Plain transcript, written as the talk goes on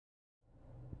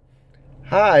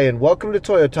Hi, and welcome to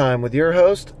Toyo Time with your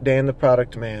host, Dan the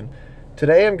Product Man.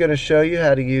 Today I'm going to show you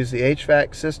how to use the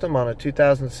HVAC system on a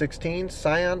 2016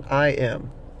 Scion IM.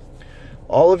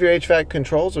 All of your HVAC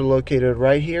controls are located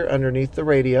right here underneath the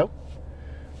radio.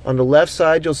 On the left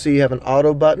side you'll see you have an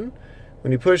auto button.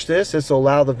 When you push this will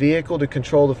allow the vehicle to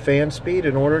control the fan speed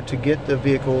in order to get the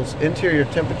vehicle's interior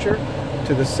temperature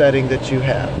to the setting that you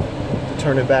have. To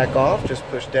turn it back off, just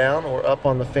push down or up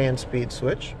on the fan speed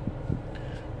switch.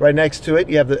 Right next to it,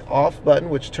 you have the off button,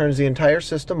 which turns the entire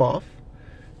system off.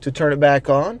 To turn it back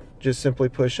on, just simply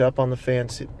push up on the fan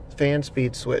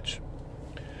speed switch.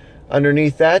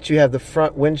 Underneath that, you have the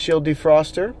front windshield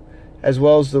defroster, as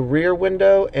well as the rear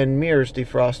window and mirrors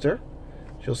defroster.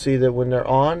 You'll see that when they're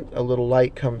on, a little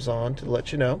light comes on to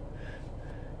let you know.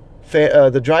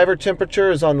 The driver temperature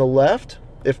is on the left.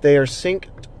 If they are synced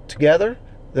together,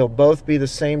 they'll both be the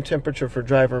same temperature for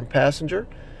driver and passenger.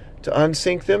 To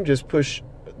unsync them, just push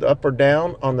up or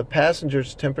down on the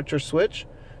passenger's temperature switch.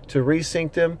 To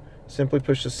resync them, simply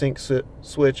push the sync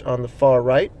switch on the far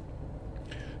right.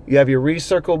 You have your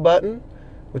recircle button,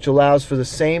 which allows for the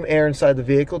same air inside the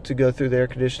vehicle to go through the air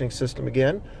conditioning system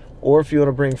again. Or if you want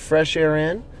to bring fresh air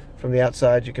in from the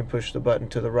outside, you can push the button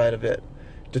to the right of it.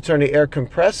 To turn the air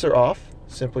compressor off,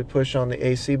 simply push on the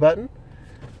AC button.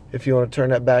 If you want to turn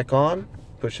that back on,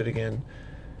 push it again.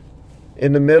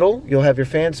 In the middle, you'll have your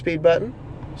fan speed button,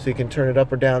 so you can turn it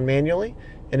up or down manually.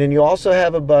 And then you also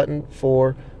have a button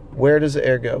for where does the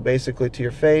air go, basically to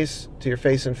your face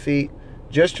and feet,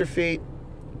 just your feet,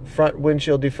 front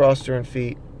windshield defroster and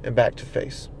feet, and back to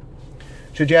face.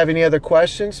 Should you have any other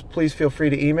questions, please feel free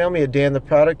to email me at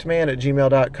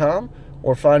dantheproductman@gmail.com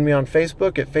or find me on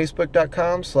Facebook at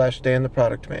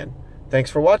facebook.com/dantheproductman. Thanks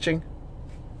for watching.